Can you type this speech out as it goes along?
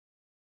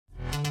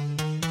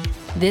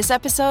This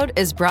episode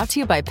is brought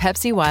to you by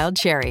Pepsi Wild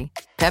Cherry.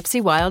 Pepsi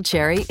Wild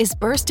Cherry is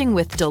bursting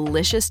with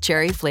delicious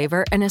cherry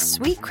flavor and a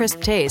sweet,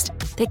 crisp taste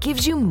that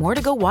gives you more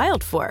to go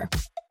wild for.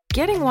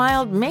 Getting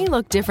wild may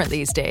look different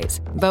these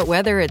days, but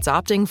whether it's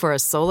opting for a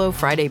solo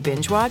Friday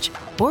binge watch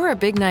or a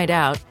big night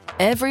out,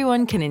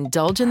 everyone can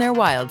indulge in their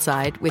wild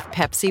side with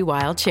Pepsi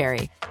Wild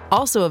Cherry.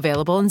 Also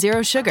available in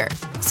Zero Sugar.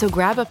 So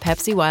grab a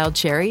Pepsi Wild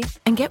Cherry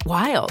and get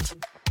wild.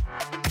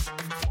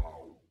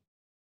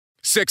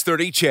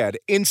 630 CHED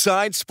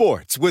Inside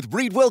Sports with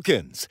Reed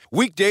Wilkins.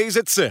 Weekdays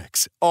at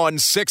 6 on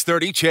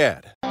 630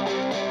 CHED.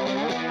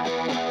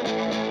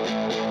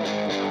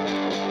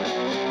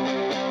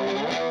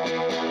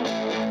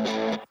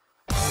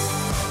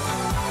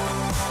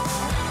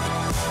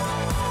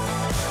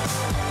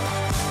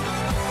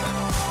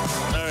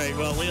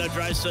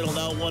 Draisaitl,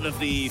 now one of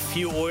the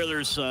few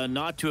Oilers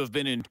not to have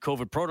been in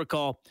COVID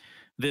protocol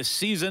this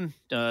season.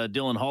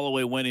 Dylan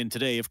Holloway went in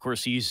today. Of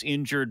course, he's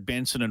injured.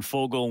 Benson and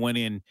Fogle went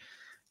in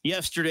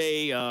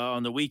yesterday.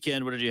 On the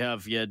weekend, what did you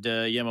have? You had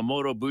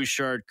Yamamoto,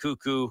 Bouchard,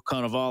 Cuckoo,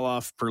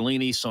 Konovalov,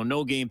 Perlini. So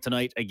no game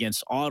tonight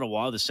against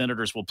Ottawa. The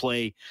Senators will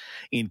play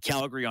in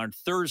Calgary on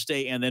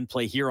Thursday and then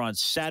play here on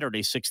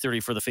Saturday,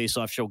 6:30 for the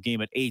face-off show game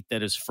at 8.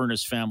 That is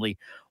Furnace Family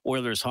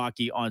Oilers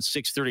hockey on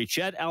 6:30.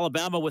 CHED,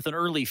 Alabama with an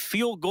early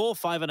field goal,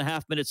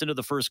 5.5 minutes into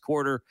the first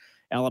quarter.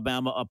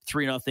 Alabama up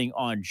 3-0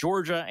 on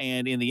Georgia.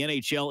 And in the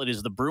NHL, it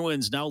is the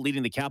Bruins now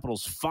leading the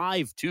Capitals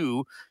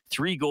 5-2.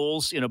 3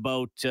 goals in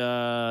about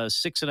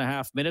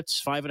 6.5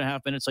 minutes,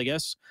 5.5 minutes, I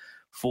guess,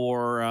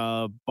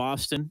 for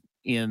Boston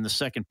in the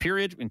second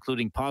period,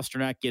 including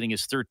Pasternak getting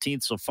his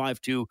 13th. So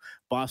 5-2,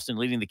 Boston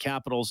leading the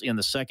Capitals in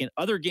the second.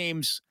 Other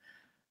games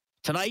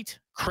tonight,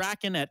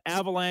 Kraken at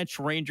Avalanche,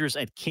 Rangers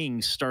at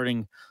Kings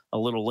starting a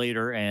little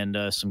later, and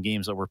some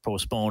games that were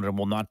postponed and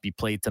will not be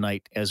played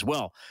tonight as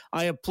well.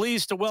 I am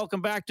pleased to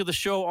welcome back to the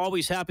show,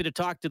 always happy to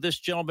talk to this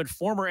gentleman,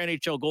 former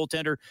NHL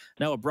goaltender,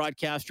 now a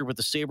broadcaster with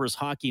the Sabres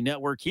Hockey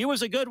Network. He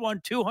was a good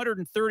one,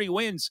 230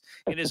 wins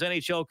in his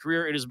NHL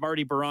career. It is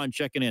Marty Biron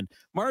checking in.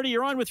 Marty,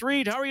 you're on with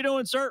Reed. How are you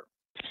doing, sir?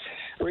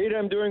 Reed,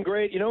 I'm doing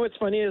great. You know what's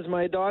funny is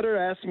my daughter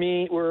asked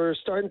me, we're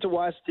starting to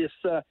watch this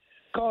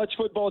college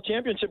football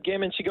championship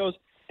game, and she goes,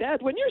 Dad,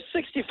 when you're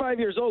 65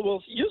 years old,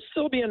 will you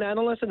still be an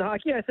analyst in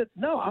hockey? I said,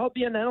 no, I'll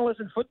be an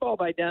analyst in football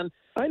by then.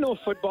 I know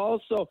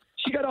football. So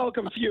she got all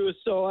confused.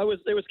 So it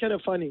was kind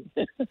of funny.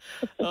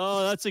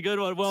 Oh, that's a good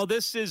one. Well,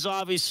 this is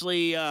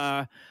obviously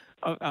a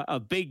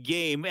big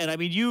game. And I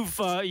mean, you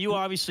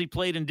obviously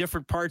played in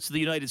different parts of the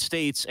United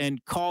States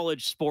and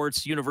college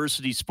sports,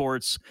 university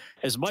sports.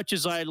 As much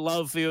as I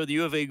love the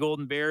U of A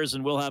Golden Bears,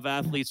 and we'll have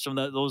athletes from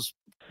those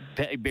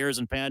Bears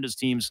and Pandas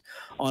teams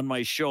on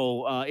my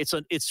show,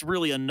 it's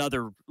really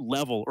another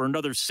level, or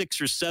another 6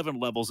 or 7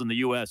 levels in the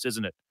U.S.,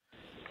 isn't it?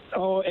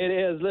 Oh, it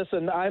is.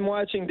 Listen, I'm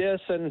watching this,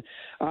 and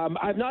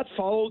I've not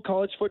followed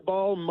college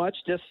football much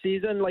this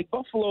season. Like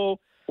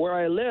Buffalo, where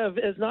I live,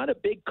 is not a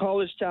big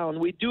college town.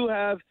 We do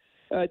have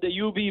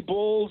the UB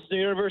Bulls, the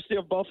University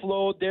of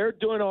Buffalo. They're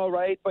doing all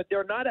right, but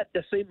they're not at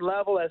the same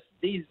level as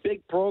these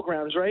big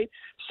programs, right?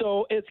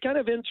 So it's kind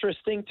of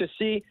interesting to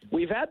see.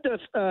 We've had the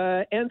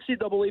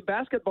NCAA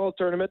basketball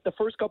tournament, the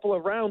first couple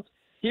of rounds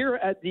here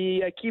at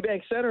the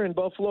KeyBank Center in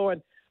Buffalo,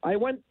 and I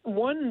went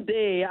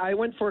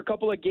for a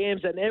couple of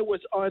games, and it was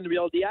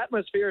unreal. The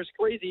atmosphere is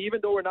crazy,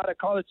 even though we're not a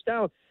college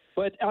town.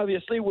 But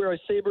obviously we're a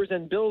Sabres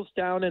and Bills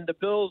town, and the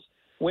Bills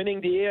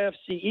winning the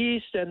AFC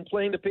East and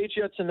playing the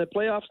Patriots in the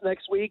playoffs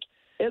next week.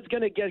 It's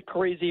going to get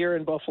crazy here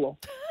in Buffalo.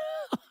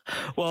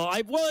 Well,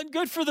 and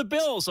good for the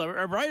Bills,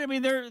 right? I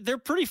mean, they're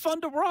pretty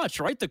fun to watch,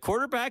 right? The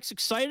quarterback's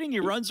exciting.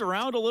 He runs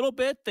around a little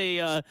bit.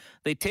 They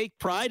take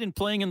pride in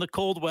playing in the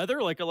cold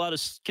weather, like a lot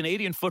of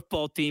Canadian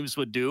football teams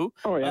would do.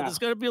 Oh yeah, there's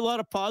going to be a lot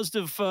of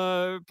positive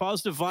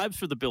vibes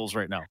for the Bills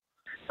right now.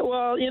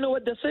 Well, you know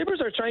what? The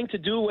Sabres are trying to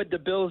do what the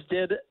Bills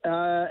did,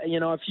 a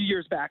few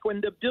years back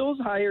when the Bills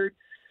hired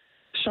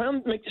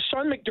Sean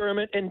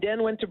McDermott and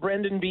then went to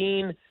Brendan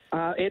Bean.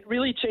 It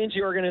really changed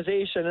the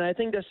organization, and I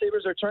think the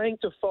Sabres are trying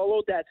to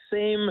follow that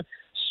same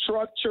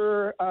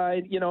structure.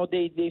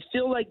 They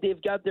feel like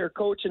they've got their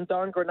coach in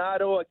Don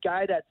Granato, a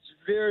guy that's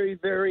very,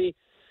 very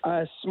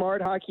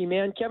smart hockey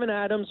man. Kevin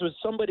Adams was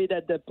somebody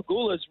that the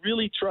Pegulas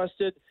really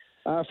trusted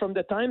from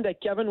the time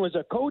that Kevin was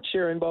a coach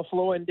here in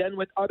Buffalo, and then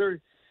with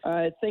other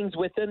things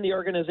within the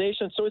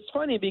organization. So it's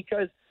funny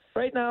because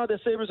right now the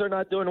Sabres are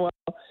not doing well.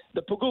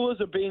 The Pegulas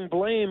are being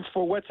blamed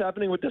for what's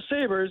happening with the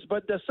Sabres,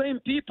 but the same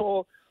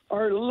people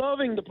are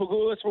loving the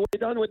Pegulas for what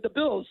they've done with the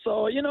Bills.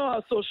 So you know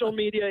how social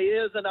media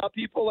is and how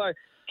people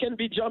can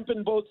be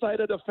jumping both sides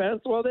of the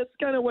fence. Well, that's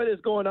kind of what is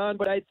going on.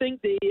 But I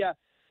think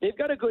they've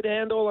got a good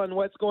handle on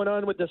what's going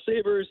on with the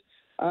Sabres.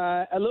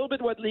 A little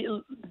bit what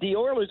the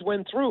Oilers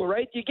went through,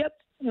 right? You get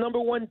number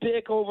 1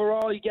 pick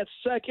overall, you get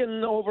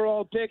second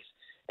overall picks,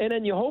 and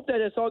then you hope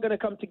that it's all going to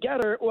come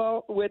together.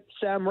 Well, with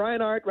Sam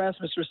Reinhart,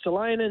 Rasmus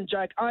Ristolainen,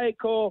 Jack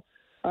Eichel,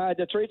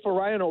 the trade for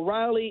Ryan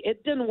O'Reilly,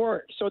 it didn't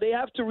work. So they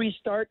have to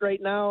restart right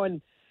now.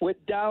 And with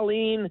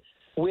Dahlin,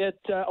 with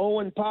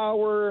Owen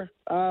Power,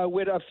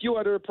 with a few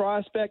other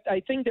prospects, I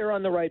think they're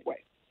on the right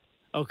way.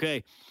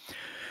 Okay.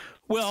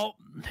 Well,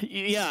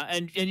 yeah,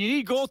 and you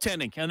need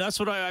goaltending, and that's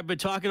what I've been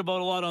talking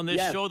about a lot on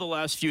this show the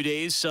last few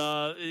days.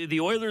 The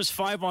Oilers'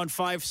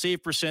 5-on-5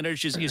 save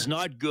percentage is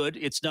not good.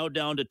 It's now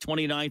down to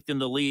 29th in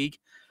the league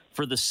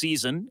for the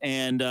season,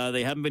 and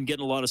they haven't been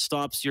getting a lot of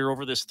stops here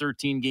over this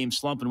 13-game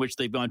slump in which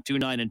they've gone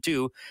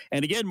 2-9-2.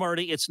 And again,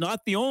 Marty, it's not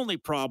the only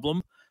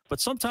problem, but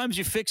sometimes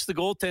you fix the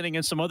goaltending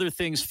and some other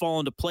things fall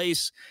into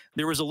place.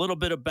 There was a little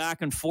bit of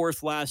back and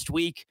forth last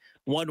week.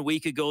 1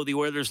 week ago, the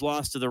Oilers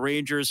lost to the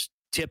Rangers.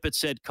 Tippett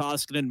said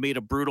Koskinen made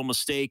a brutal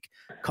mistake.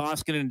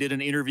 Koskinen did an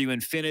interview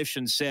in Finnish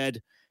and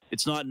said,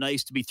 it's not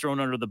nice to be thrown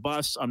under the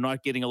bus. I'm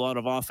not getting a lot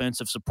of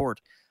offensive support.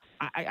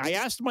 I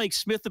asked Mike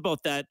Smith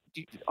about that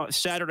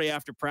Saturday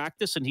after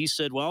practice, and he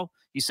said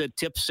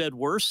Tip said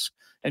worse,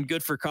 and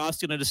good for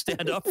Koskinen to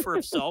stand up for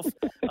himself.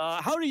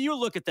 How do you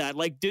look at that?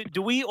 Like,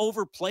 do we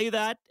overplay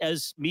that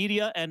as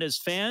media and as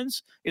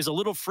fans? Is a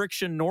little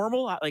friction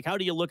normal? Like, how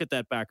do you look at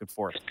that back and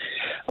forth?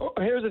 Well,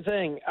 here's the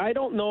thing. I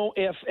don't know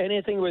if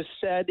anything was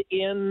said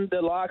in the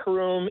locker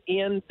room,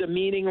 in the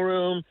meeting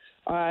room,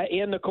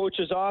 in the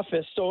coach's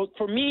office. So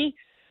for me,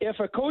 if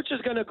a coach is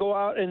going to go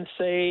out and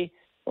say,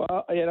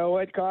 well, you know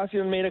what,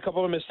 Koskinen made a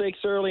couple of mistakes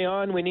early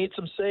on, we need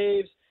some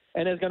saves,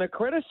 and is going to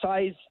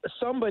criticize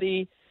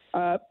somebody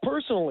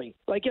personally.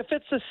 Like if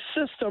it's a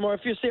system, or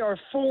if you say our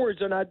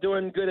forwards are not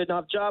doing a good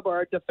enough job, or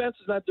our defense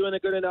is not doing a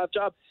good enough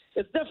job,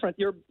 it's different.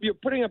 You're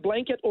putting a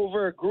blanket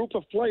over a group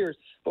of players.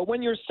 But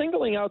when you're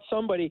singling out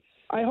somebody,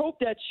 I hope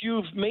that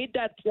you've made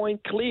that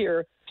point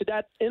clear to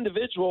that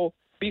individual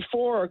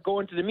before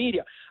going to the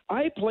media.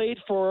 I played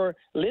for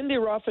Lindy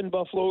Ruff in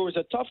Buffalo, who was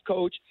a tough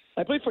coach.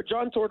 I played for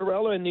John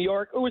Tortorella in New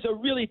York, who was a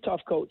really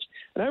tough coach.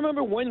 And I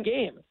remember one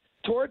game,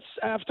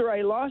 after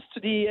I lost to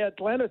the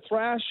Atlanta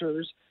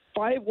Thrashers,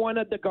 5-1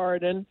 at the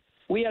Garden.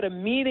 We had a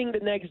meeting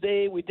the next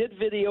day. We did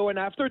video, and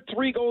after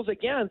 3 goals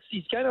against,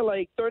 he's kind of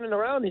like turning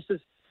around. He says,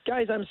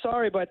 guys, I'm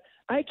sorry, but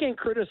I can't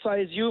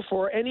criticize you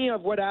for any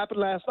of what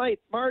happened last night.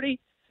 Marty,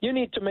 you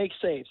need to make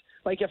saves.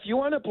 Like, if you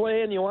want to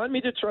play and you want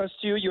me to trust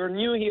you, you're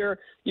new here,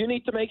 you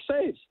need to make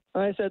saves.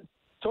 And I said,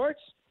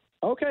 Torts,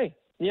 okay,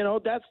 you know,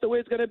 that's the way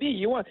it's going to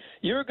be.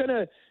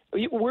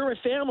 We're a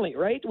family,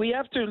 right? We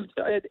have to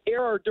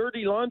air our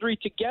dirty laundry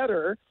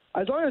together.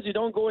 As long as you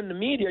don't go in the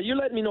media, you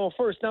let me know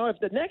first. Now, if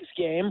the next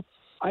game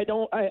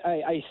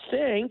I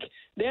think,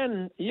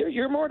 then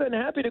you're more than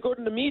happy to go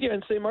to the media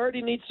and say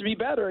Marty needs to be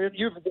better. If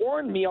you've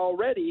warned me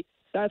already,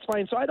 that's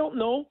fine. So I don't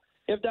know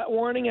if that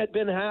warning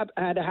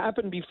had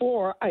happened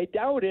before. I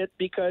doubt it,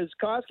 because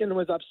Koskinen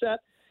was upset,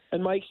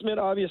 and Mike Smith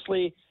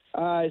obviously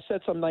said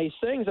some nice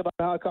things about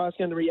how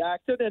Koskinen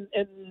reacted. And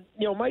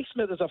you know, Mike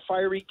Smith is a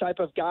fiery type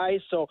of guy,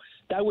 so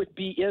that would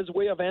be his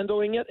way of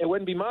handling it. It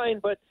wouldn't be mine.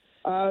 But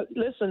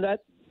listen, that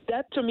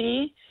to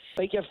me,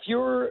 like, if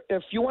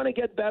you want to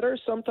get better,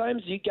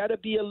 sometimes you got to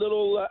be a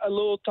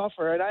little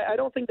tougher. And I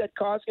don't think that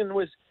Koskinen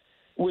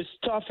was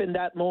tough in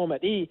that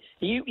moment. He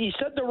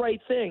said the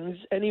right things,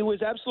 and he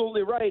was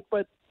absolutely right.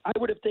 But I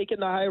would have taken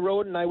the high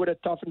road, and I would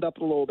have toughened up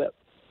a little bit.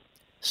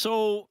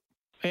 So,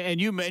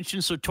 and you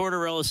mentioned, so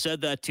Tortorella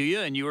said that to you,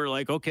 and you were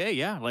like, okay,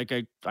 yeah, like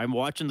I'm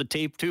watching the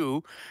tape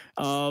too.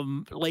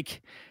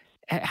 Like,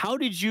 how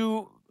did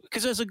you?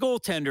 Because as a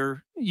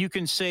goaltender, you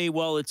can say,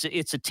 well, it's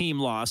a team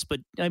loss, but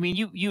I mean,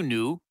 you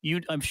knew,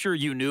 I'm sure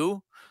you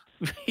knew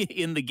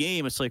in the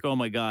game. It's like, oh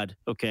my God,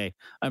 okay,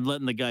 I'm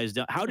letting the guys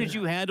down. How did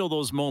you handle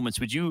those moments?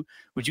 Would you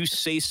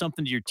say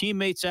something to your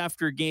teammates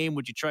after a game?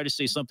 Would you try to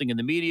say something in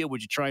the media?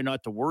 Would you try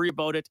not to worry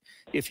about it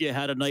if you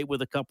had a night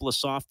with a couple of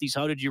softies?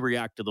 How did you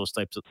react to those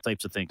types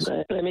of things?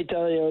 Let me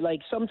tell you,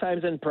 like,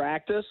 sometimes in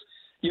practice,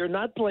 you're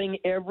not playing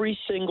every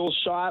single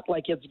shot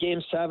like it's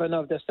Game 7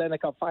 of the Stanley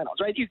Cup Finals,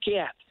 right? You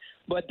can't.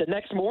 But the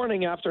next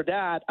morning after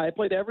that, I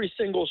played every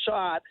single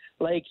shot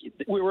like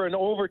we were in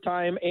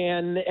overtime,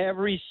 and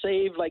every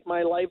save like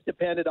my life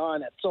depended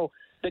on it. So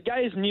the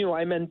guys knew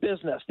I'm in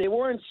business. They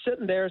weren't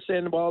sitting there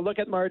saying, well, look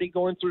at Marty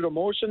going through the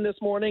motion this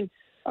morning.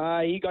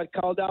 He got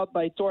called out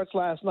by Torts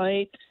last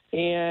night,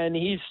 and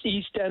he's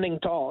standing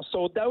tall.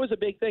 So that was a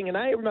big thing. And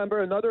I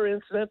remember another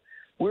incident.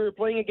 We were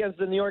playing against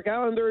the New York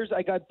Islanders.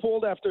 I got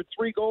pulled after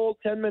 3 goals,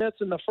 10 minutes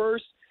in the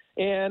first,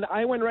 and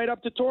I went right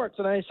up to Torts,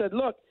 and I said,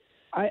 look,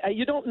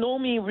 you don't know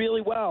me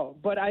really well,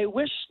 but I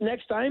wish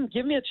next time,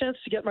 give me a chance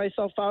to get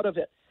myself out of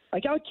it.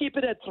 Like, I'll keep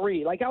it at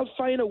 3. Like, I'll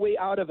find a way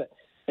out of it.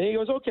 And he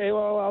goes, okay,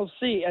 well, I'll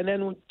see. And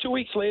then 2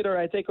 weeks later,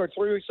 I think, or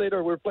 3 weeks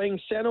later, we're playing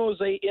San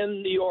Jose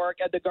in New York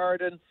at the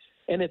Garden,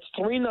 and it's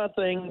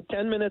 3-0,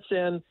 10 minutes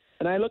in.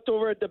 And I looked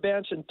over at the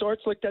bench, and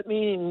Torts looked at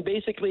me, and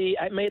basically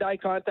I made eye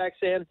contact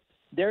saying,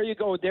 there you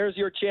go, there's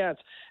your chance.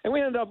 And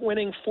we ended up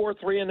winning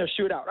 4-3 in the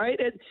shootout, right?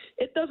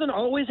 It doesn't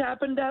always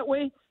happen that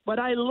way, but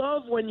I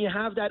love when you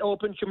have that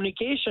open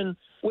communication,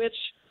 which,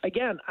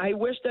 again, I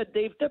wish that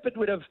Dave Tippett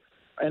would have,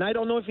 and I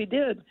don't know if he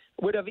did,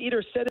 would have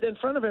either said it in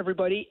front of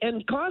everybody.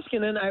 And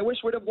Koskinen, I wish,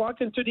 would have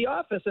walked into the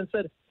office and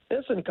said,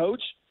 listen,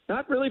 coach,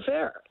 not really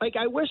fair. Like,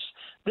 I wish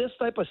this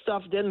type of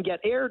stuff didn't get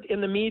aired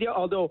in the media,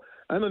 although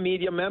I'm a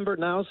media member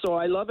now, so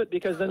I love it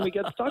because then we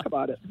get to talk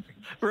about it.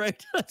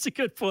 Right. That's a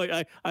good point.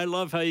 I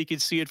love how you can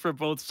see it from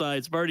both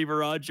sides. Marty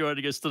Biron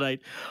joining us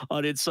tonight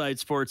on Inside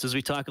Sports as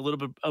we talk a little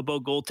bit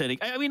about goaltending.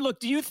 I mean, look,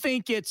 do you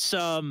think it's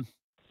the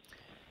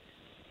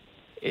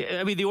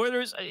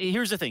Oilers,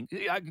 here's the thing.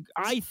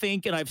 I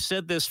think, and I've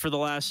said this for the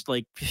last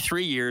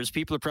 3 years,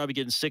 people are probably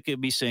getting sick of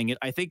me saying it.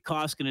 I think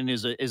Koskinen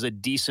is a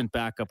decent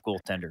backup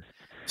goaltender.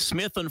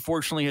 Smith,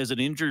 unfortunately, has an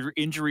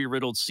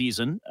injury-riddled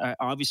season.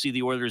 Obviously,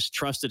 the Oilers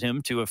trusted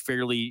him to a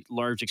fairly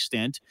large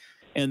extent.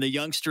 And the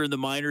youngster in the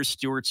minors,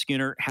 Stuart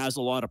Skinner, has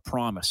a lot of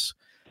promise.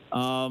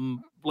 Do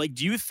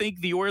you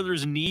think the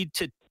Oilers need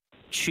to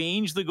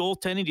change the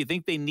goaltending? Do you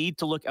think they need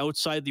to look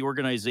outside the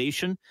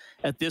organization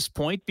at this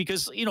point?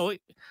 Because,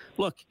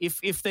 look,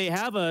 if they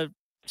have a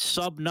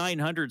sub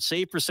 900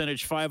 save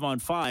percentage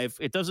 5-on-5,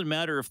 it doesn't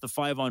matter if the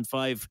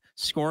 5-on-5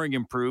 scoring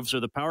improves or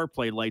the power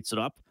play lights it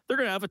up. They're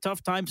going to have a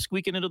tough time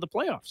squeaking into the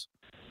playoffs.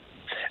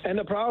 And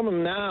the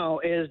problem now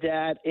is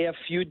that if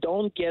you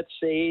don't get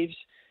saves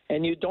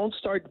and you don't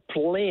start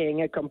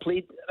playing a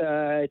complete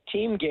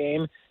team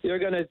game, you're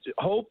going to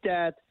hope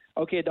that,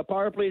 okay, the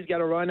power play's got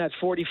to run at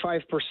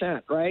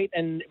 45%, right?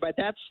 But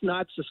that's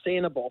not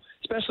sustainable,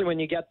 especially when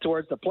you get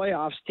towards the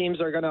playoffs.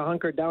 Teams are going to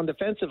hunker down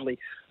defensively.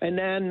 And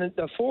then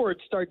the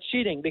forwards start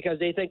cheating because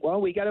they think, well,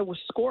 we got to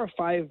score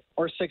 5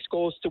 or 6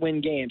 goals to win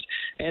games.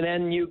 And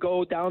then you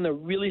go down a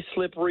really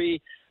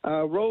slippery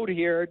road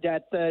here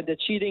that the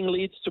cheating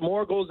leads to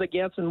more goals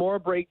against and more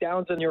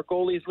breakdowns, and your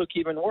goalies look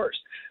even worse.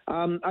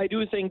 I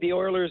do think the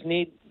Oilers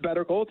need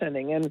better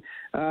goaltending, and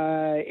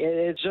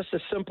it's just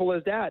as simple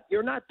as that.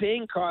 You're not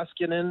paying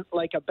Koskinen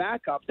like a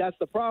backup. That's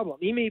the problem.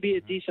 He may be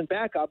a decent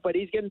backup, but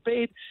he's getting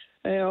paid,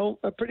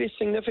 a pretty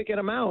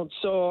significant amount.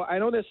 So I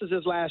know this is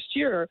his last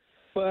year,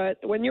 but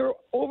when you're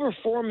over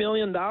 $4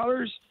 million,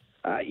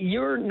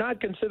 you're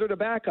not considered a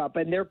backup,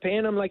 and they're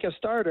paying him like a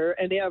starter,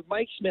 and they have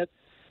Mike Smith,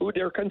 who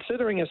they're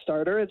considering a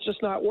starter. It's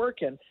just not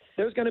working.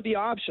 There's going to be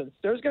options.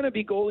 There's going to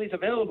be goalies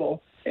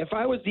available. If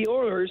I was the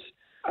Oilers,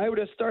 I would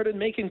have started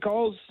making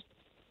calls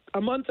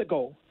a month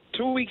ago,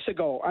 2 weeks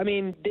ago. I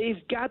mean, they've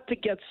got to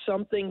get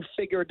something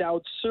figured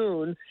out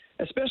soon,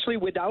 especially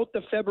without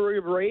the February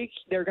break.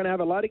 They're going to have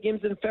a lot of games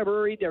in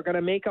February. They're going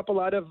to make up a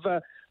lot of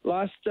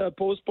lost,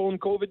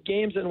 postponed COVID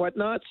games and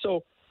whatnot.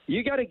 So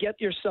you got to get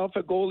yourself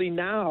a goalie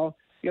now,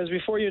 because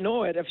before you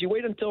know it, if you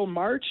wait until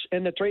March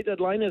and the trade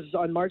deadline is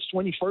on March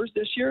 21st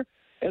this year,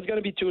 it's going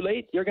to be too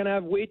late. You're going to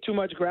have way too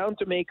much ground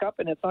to make up,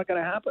 and it's not going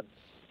to happen.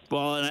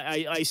 Well, and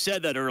I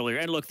said that earlier.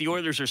 And look, the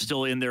Oilers are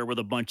still in there with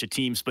a bunch of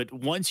teams, but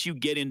once you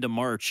get into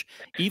March,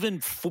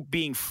 even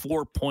being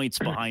 4 points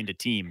behind a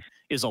team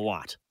is a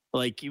lot.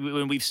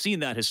 When we've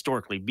seen that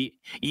historically,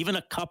 even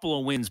a couple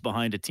of wins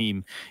behind a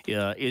team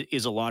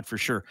is a lot for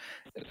sure.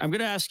 I'm going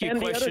to ask you a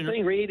question. And the other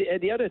thing, Reed,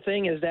 the other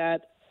thing is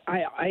that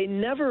I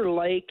never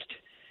liked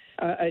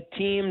a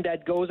team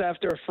that goes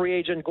after a free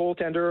agent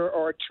goaltender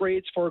or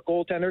trades for a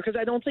goaltender, because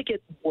I don't think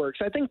it works.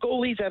 I think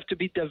goalies have to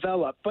be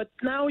developed. But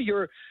now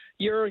your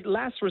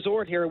last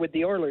resort here with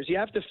the Oilers, you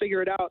have to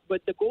figure it out.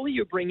 But the goalie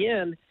you bring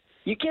in,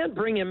 you can't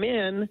bring him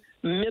in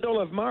middle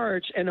of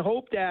March and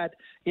hope that,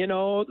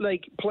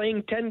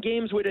 playing 10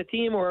 games with a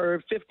team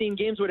or 15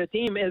 games with a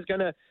team is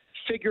going to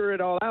figure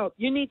it all out.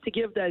 You need to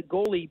give that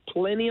goalie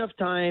plenty of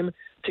time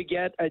to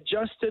get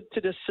adjusted to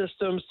the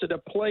systems, to the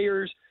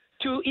players,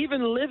 to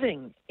even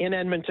living in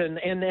Edmonton,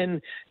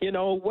 and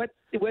what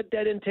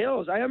that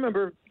entails. I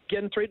remember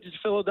getting traded to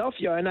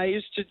Philadelphia, and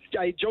I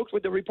joked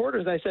with the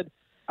reporters. I said,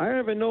 I don't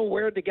even know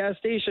where the gas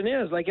station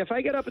is. Like, if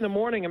I get up in the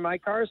morning and my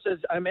car says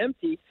I'm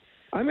empty,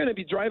 I'm going to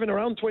be driving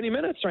around 20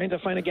 minutes trying to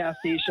find a gas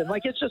station.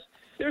 It's just,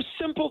 there's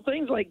simple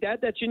things like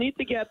that you need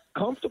to get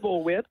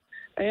comfortable with.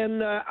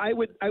 And I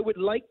would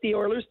like the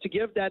Oilers to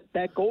give that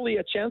goalie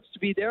a chance to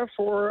be there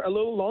for a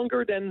little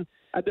longer than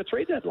at the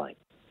trade deadline.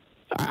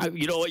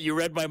 You know what? You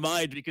read my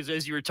mind, because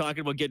as you were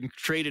talking about getting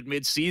traded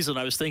mid-season,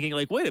 I was thinking,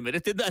 wait a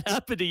minute, did that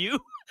happen to you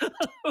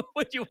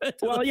when you went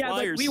to the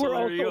Flyers? We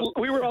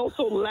were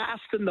also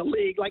last in the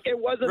league. It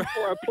wasn't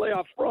for a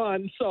playoff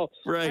run. So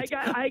right.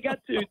 I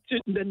got to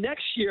the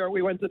next year.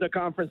 We went to the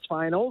conference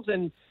finals,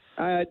 and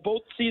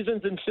both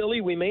seasons in Philly,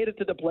 we made it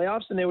to the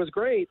playoffs, and it was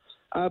great.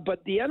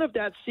 But the end of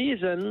that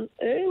season,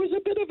 it was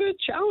a bit of a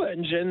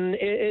challenge, and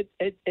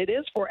it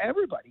is for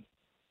everybody.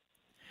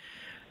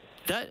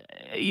 That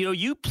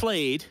you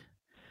played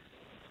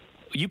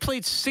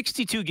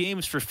 62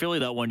 games for Philly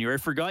that one year. I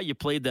forgot you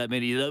played that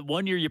many. That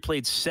one year you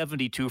played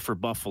 72 for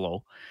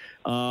Buffalo.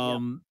 I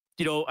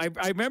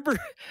remember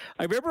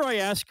I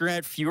asked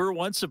Grant Fuhr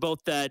once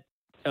about that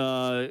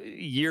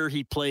year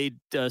he played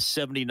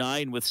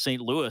 79 with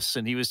St. Louis,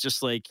 and he was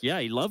just like,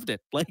 yeah, he loved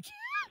it.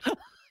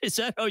 Is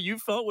that how you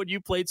felt when you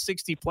played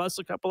 60 plus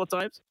a couple of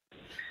times?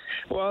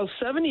 Well,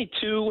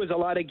 72 was a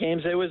lot of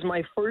games. It was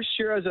my first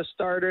year as a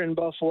starter in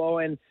Buffalo,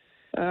 and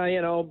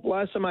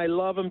bless him, I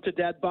love him to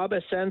death. Bob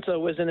Essensa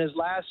was in his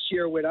last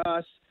year with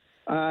us,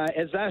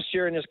 his last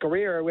year in his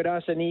career with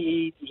us, and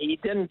he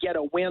didn't get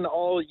a win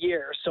all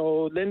year.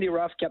 So Lindy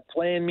Ruff kept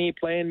playing me,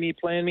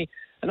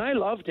 and I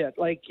loved it.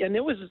 And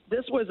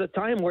this was a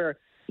time where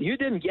you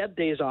didn't get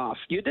days off.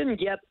 You didn't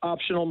get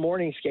optional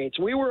morning skates.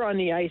 We were on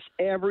the ice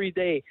every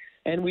day,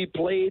 and we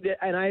played,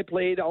 and I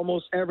played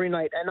almost every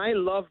night, and I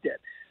loved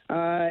it.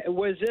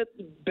 Was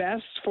it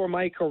best for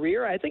my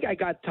career? I think I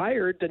got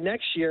tired the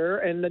next year,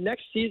 and the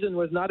next season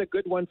was not a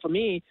good one for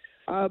me.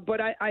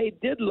 But I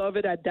did love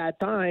it at that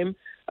time.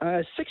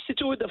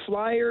 62 with the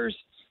Flyers,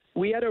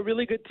 we had a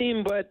really good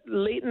team, but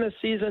late in the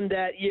season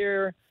that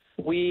year,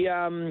 we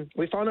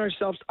found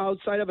ourselves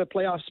outside of a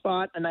playoff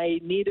spot, and I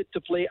needed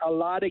to play a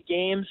lot of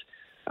games.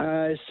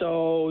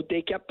 So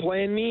they kept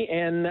playing me,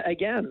 and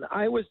again,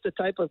 I was the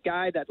type of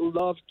guy that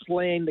loved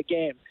playing the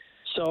game.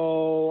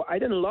 So I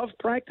didn't love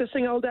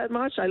practicing all that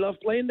much. I love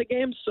playing the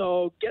game,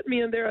 so get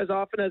me in there as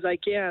often as I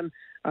can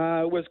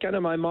was kind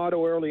of my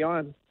motto early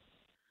on.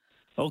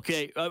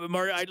 Okay,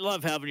 Marty, I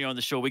love having you on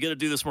the show. We got to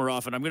do this more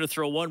often. I'm going to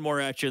throw one more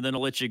at you, and then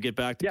I'll let you get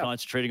back to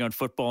concentrating on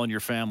football and your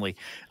family.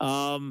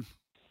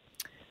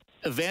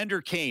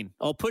 Evander Kane,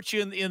 I'll put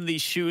you in the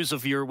shoes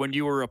of when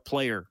you were a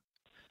player.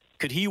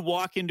 Could he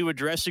walk into a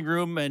dressing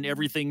room and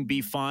everything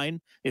be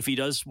fine if he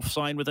does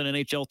sign with an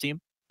NHL team?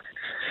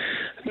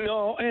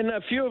 No, and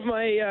a few of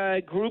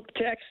my group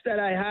texts that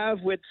I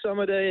have with some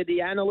of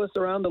the analysts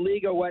around the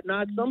league or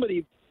whatnot,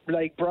 somebody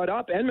brought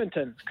up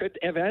Edmonton. Could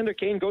Evander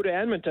Kane go to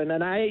Edmonton?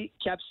 And I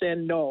kept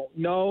saying no,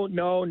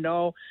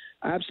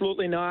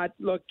 absolutely not.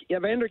 Look,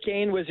 Evander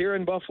Kane was here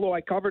in Buffalo.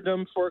 I covered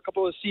him for a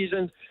couple of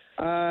seasons.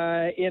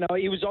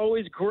 He was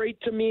always great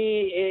to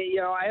me.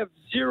 I have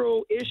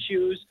zero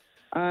issues,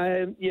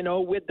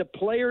 with the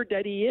player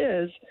that he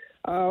is.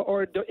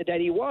 That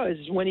he was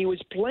when he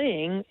was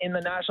playing in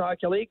the National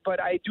Hockey League.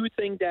 But I do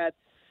think that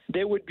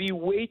there would be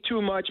way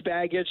too much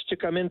baggage to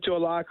come into a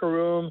locker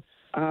room.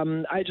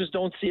 I just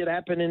don't see it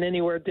happening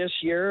anywhere this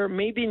year.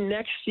 Maybe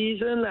next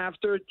season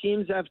after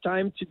teams have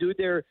time to do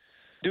their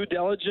due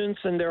diligence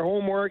and their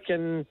homework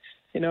and,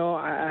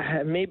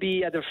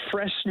 maybe at a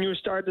fresh new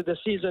start of the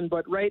season.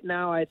 But right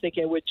now I think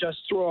it would just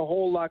throw a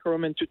whole locker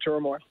room into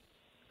turmoil.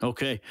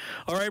 Okay.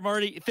 All right,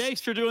 Marty. Thanks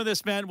for doing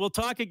this, man. We'll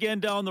talk again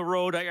down the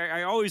road.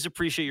 I always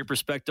appreciate your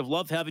perspective.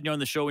 Love having you on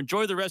the show.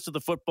 Enjoy the rest of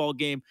the football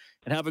game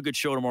and have a good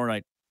show tomorrow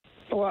night.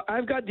 Well,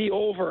 I've got the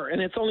over,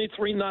 and it's only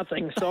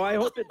 3-0, so I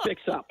hope it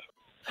picks up.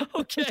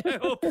 Okay. I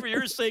hope for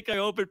your sake, I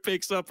hope it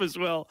picks up as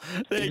well.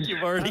 Thank you,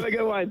 Marty. Have a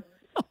good one.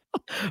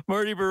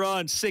 Marty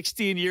Biron,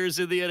 16 years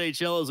in the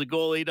NHL as a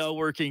goalie, now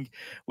working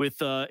with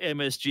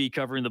MSG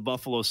covering the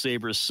Buffalo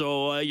Sabres.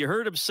 So you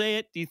heard him say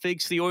it. He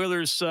thinks the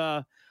Oilers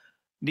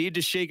need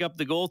to shake up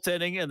the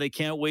goaltending, and they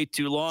can't wait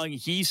too long.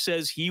 He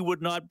says he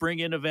would not bring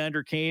in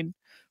Evander Kane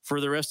for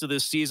the rest of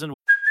this season.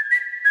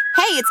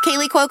 Hey, it's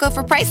Kaylee Cuoco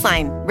for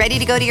Priceline. Ready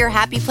to go to your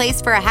happy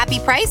place for a happy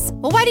price?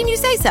 Well, why didn't you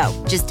say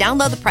so? Just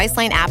download the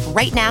Priceline app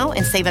right now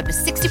and save up to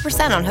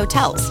 60% on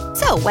hotels.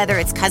 So whether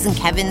it's Cousin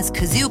Kevin's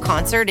Kazoo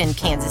Concert in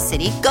Kansas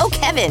City, go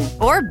Kevin,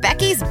 or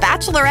Becky's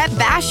Bachelorette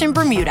Bash in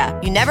Bermuda,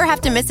 you never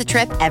have to miss a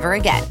trip ever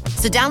again.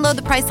 So download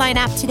the Priceline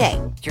app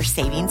today. Your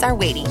savings are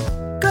waiting.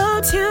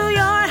 Go to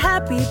your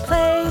happy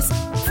place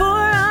for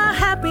a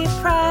happy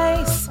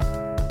price.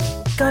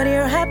 Go to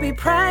your happy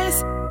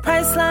price,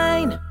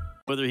 Priceline.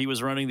 Whether he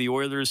was running the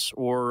Oilers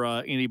or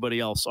anybody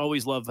else.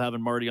 Always love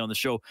having Marty on the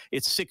show.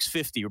 It's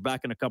 6:50. We're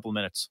back in a couple of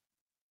minutes.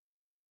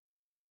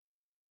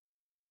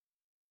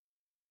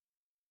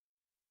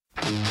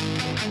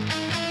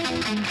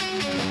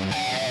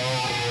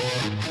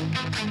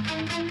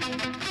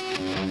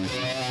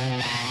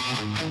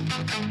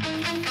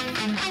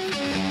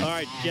 All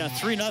right,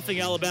 3-0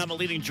 Alabama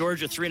leading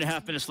Georgia.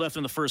 3.5 minutes left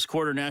in the first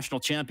quarter. National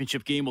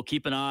championship game. We'll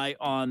keep an eye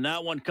on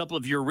that one. A couple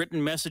of your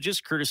written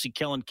messages, courtesy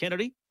Kellen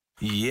Kennedy.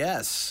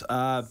 Yes.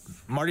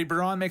 Marty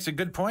Biron makes a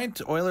good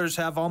point. Oilers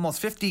have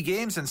almost 50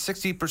 games and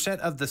 60%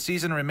 of the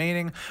season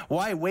remaining.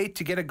 Why wait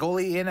to get a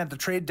goalie in at the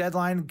trade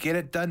deadline? Get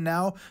it done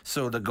now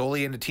so the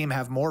goalie and the team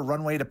have more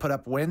runway to put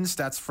up wins.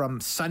 That's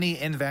from Sonny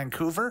in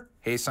Vancouver.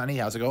 Hey, Sonny,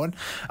 how's it going?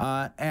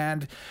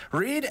 And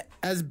Reed,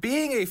 as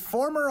being a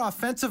former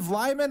offensive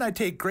lineman, I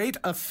take great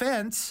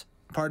offense,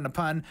 pardon the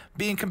pun,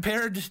 being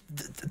compared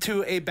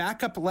to a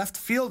backup left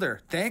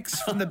fielder.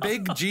 Thanks from the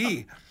Big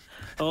G.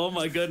 Oh,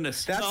 my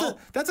goodness. That's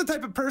the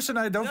type of person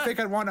I don't think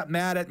I'd want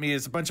mad at me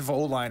as a bunch of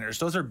O-liners.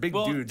 Those are big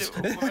dudes.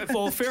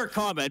 Well, fair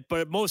comment,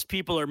 but most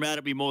people are mad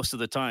at me most of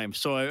the time,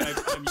 so I'm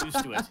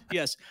used to it.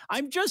 Yes. I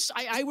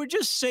would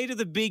just say to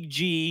the Big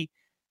G,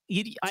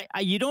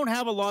 you don't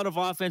have a lot of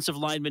offensive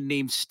linemen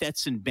named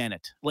Stetson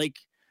Bennett. They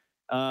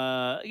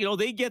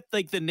get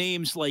the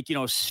names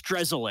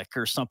Strzelik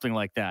or something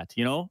like that.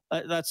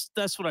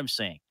 That's what I'm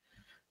saying.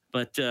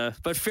 But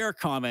fair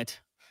comment.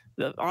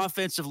 The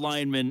offensive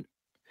linemen.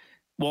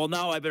 Well,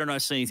 now I better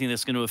not say anything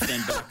that's going to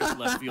offend back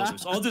left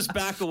fielders. I'll just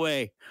back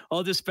away.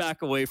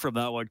 From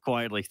that one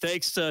quietly.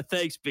 Thanks,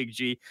 Big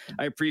G.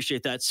 I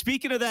appreciate that.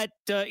 Speaking of that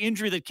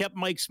injury that kept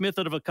Mike Smith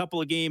out of a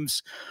couple of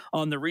games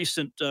on the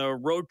recent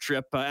road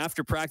trip,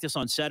 after practice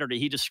on Saturday,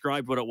 he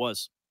described what it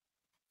was.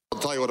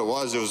 tell you what it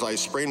was I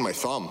sprained my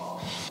thumb.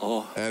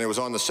 Oh. And it was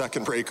on the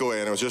second breakaway,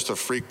 and it was just a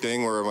freak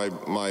thing where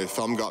my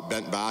thumb got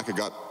bent back.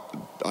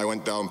 I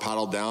went down,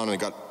 paddled down, and it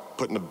got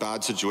put in a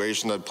bad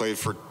situation. I'd played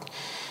for,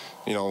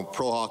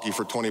 pro hockey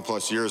for 20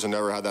 plus years and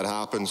never had that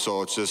happen.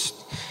 So it's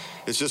just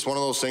one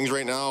of those things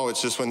right now.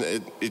 It's just when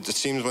it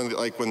seems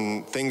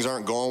when things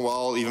aren't going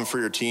well, even for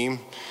your team,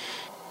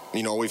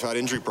 we've had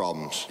injury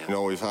problems.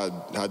 We've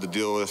had to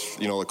deal with,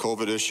 the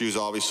COVID issues,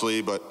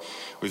 obviously, but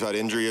we've had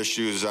injury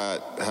issues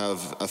that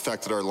have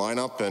affected our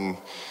lineup, and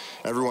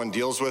everyone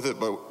deals with it.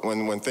 But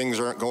when things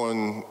aren't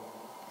going,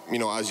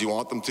 as you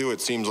want them to,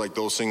 it seems like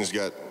those things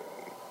get,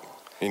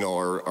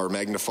 are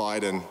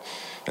magnified and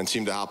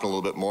seem to happen a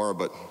little bit more.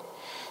 But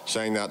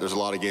saying that, there's a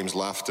lot of games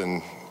left,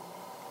 and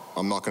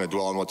I'm not going to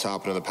dwell on what's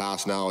happened in the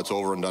past now. It's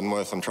over and done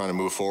with. I'm trying to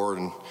move forward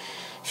and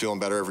feeling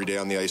better every day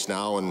on the ice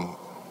now, and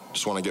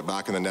just want to get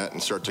back in the net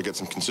and start to get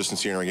some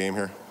consistency in our game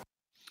here.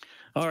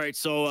 All right,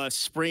 so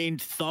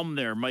sprained thumb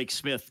there. Mike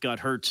Smith got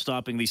hurt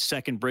stopping the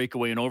second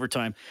breakaway in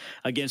overtime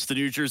against the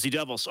New Jersey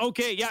Devils.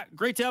 Okay, yeah,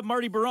 great to have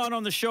Marty Biron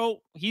on the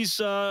show. He's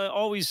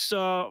always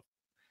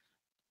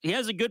he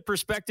has a good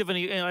perspective,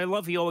 and I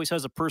love he always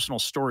has a personal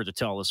story to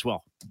tell as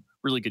well.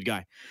 Really good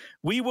guy.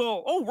 Rob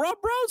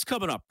Brown's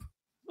coming up.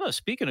 Well,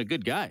 speaking of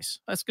good guys,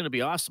 that's going to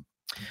be awesome.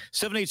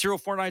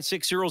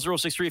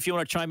 780-496-0063. If you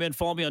want to chime in,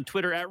 follow me on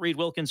Twitter at Reid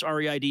Wilkins,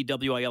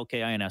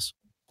 ReidWilkins.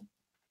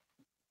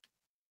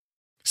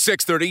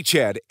 630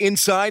 CHED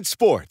Inside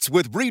Sports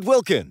with Reid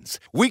Wilkins.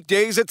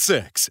 Weekdays at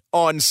 6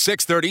 on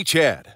 630 CHED.